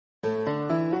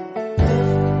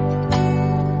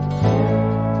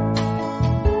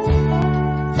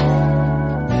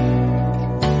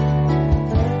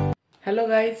Hello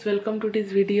guys, welcome to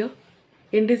this video.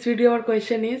 In this video our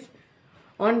question is,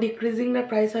 on decreasing the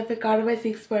price of a car by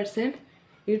 6%,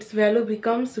 its value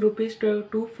becomes rupees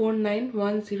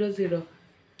 249100.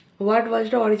 What was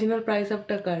the original price of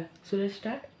the car? So let's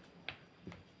start.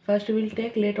 First we will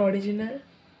take let original.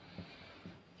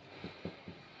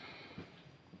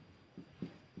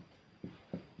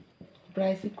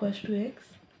 Price equals to x.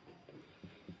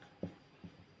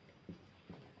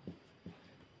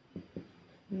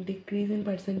 Decrease in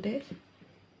percentage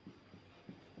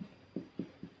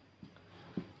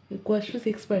equals to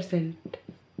 6%.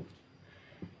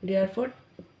 Therefore,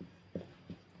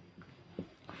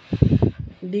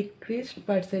 decreased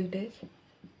percentage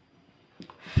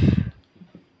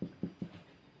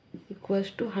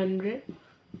equals to 100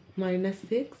 minus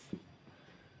 6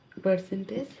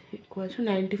 percentage equals to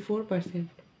 94%.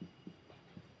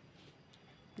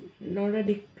 Now the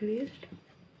decreased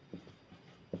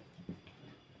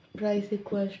price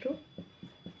equals to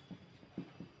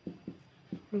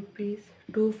rupees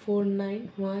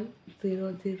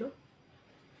 249100.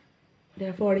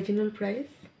 Therefore original price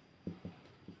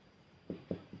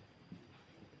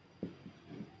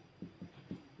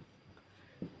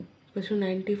equals to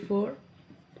 94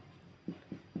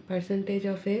 percentage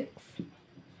of x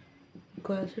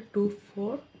equals to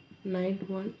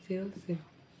 249100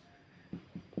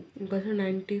 equals to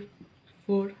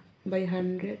 94 by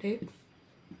 100x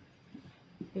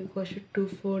equals to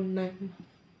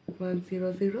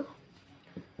 249100,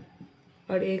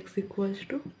 or x equals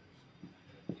to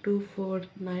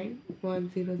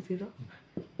 249100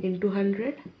 into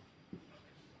 100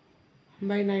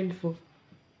 by 94.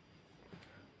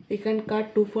 We can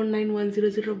cut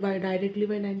 249100 by directly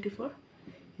by 94.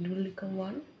 It will become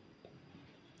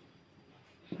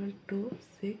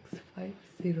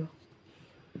 12650.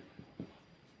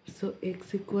 So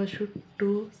x equals to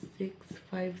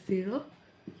 265000.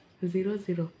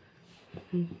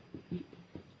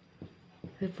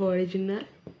 For original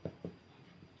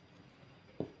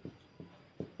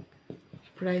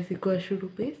price equals to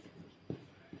rupees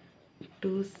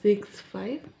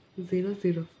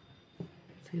 26500.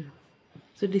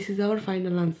 So this is our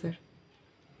final answer.